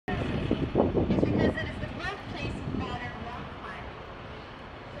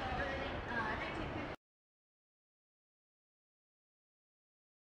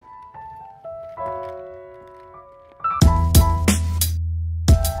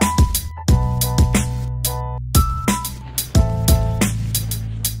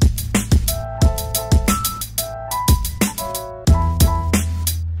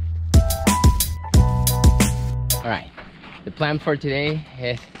plan for today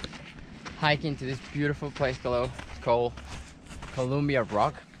is hiking to this beautiful place below called Columbia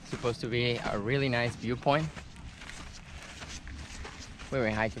Rock. It's supposed to be a really nice viewpoint. We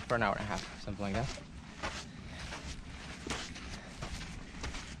were hiking for an hour and a half, something like that.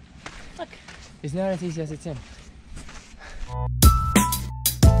 Look, it's not as easy as it seems.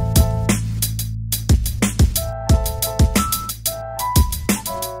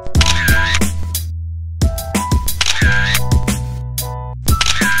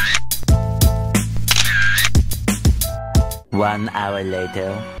 One hour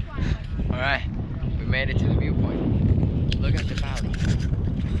later. Alright, we made it to the viewpoint. Look at the valley.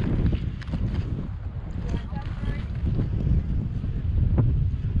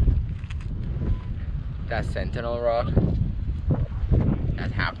 That's Sentinel Rock.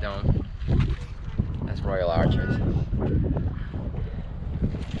 That's Half Dome. That's Royal Arches.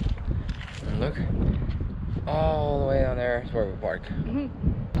 And look, all the way down there is where we park.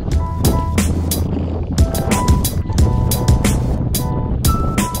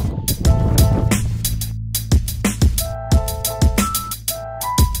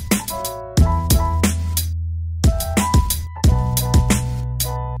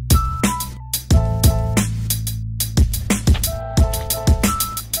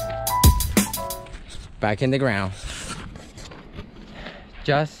 Back in the ground,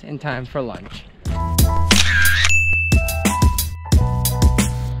 just in time for lunch.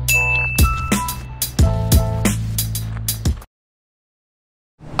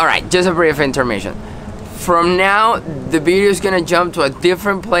 Alright, just a brief information. From now, the video is gonna jump to a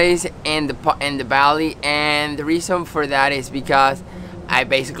different place in the valley, and the reason for that is because I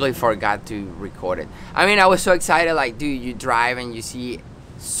basically forgot to record it. I mean, I was so excited, like, dude, you drive and you see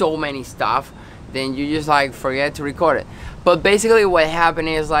so many stuff, then you just like forget to record it. But basically what happened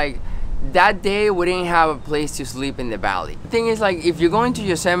is, like, that day we didn't have a place to sleep in the valley. The thing is, like, if you're going to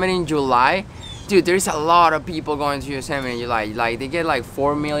Yosemite in July, dude, there's a lot of people going to Yosemite in July. Like, they get like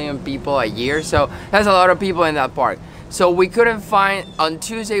 4 million people a year, so that's a lot of people in that park. So we couldn't find, on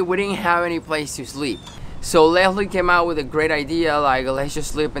Tuesday we didn't have any place to sleep. So Leslie came out with a great idea, like, let's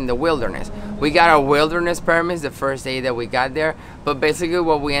just sleep in the wilderness. We got our wilderness permits the first day that we got there, but basically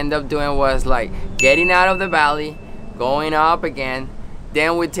what we ended up doing was like getting out of the valley, going up again,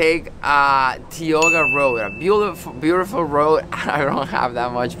 then we take Tioga Road, a beautiful road. I don't have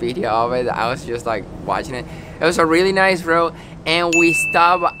that much video of it, I was just like watching it. It was a really nice road, and we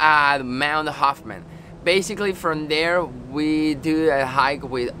stopped at Mount Hoffman. Basically from there we do a hike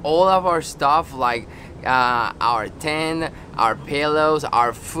with all of our stuff, like our tent, our pillows,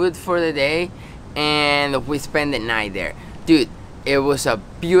 our food for the day, and we spend the night there. Dude, it was a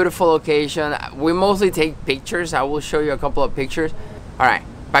beautiful location. We mostly take pictures. I will show you a couple of pictures. Alright,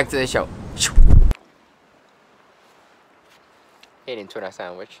 back to the show. Eating tuna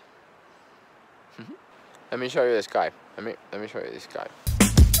sandwich. Let me show you the sky. Let me show you the sky.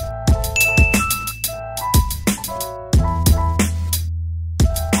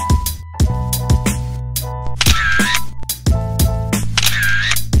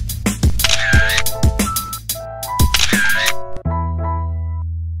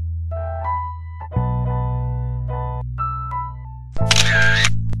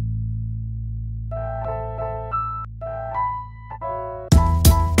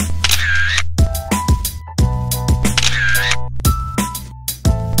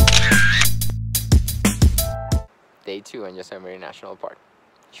 Day 2 in Yosemite National Park.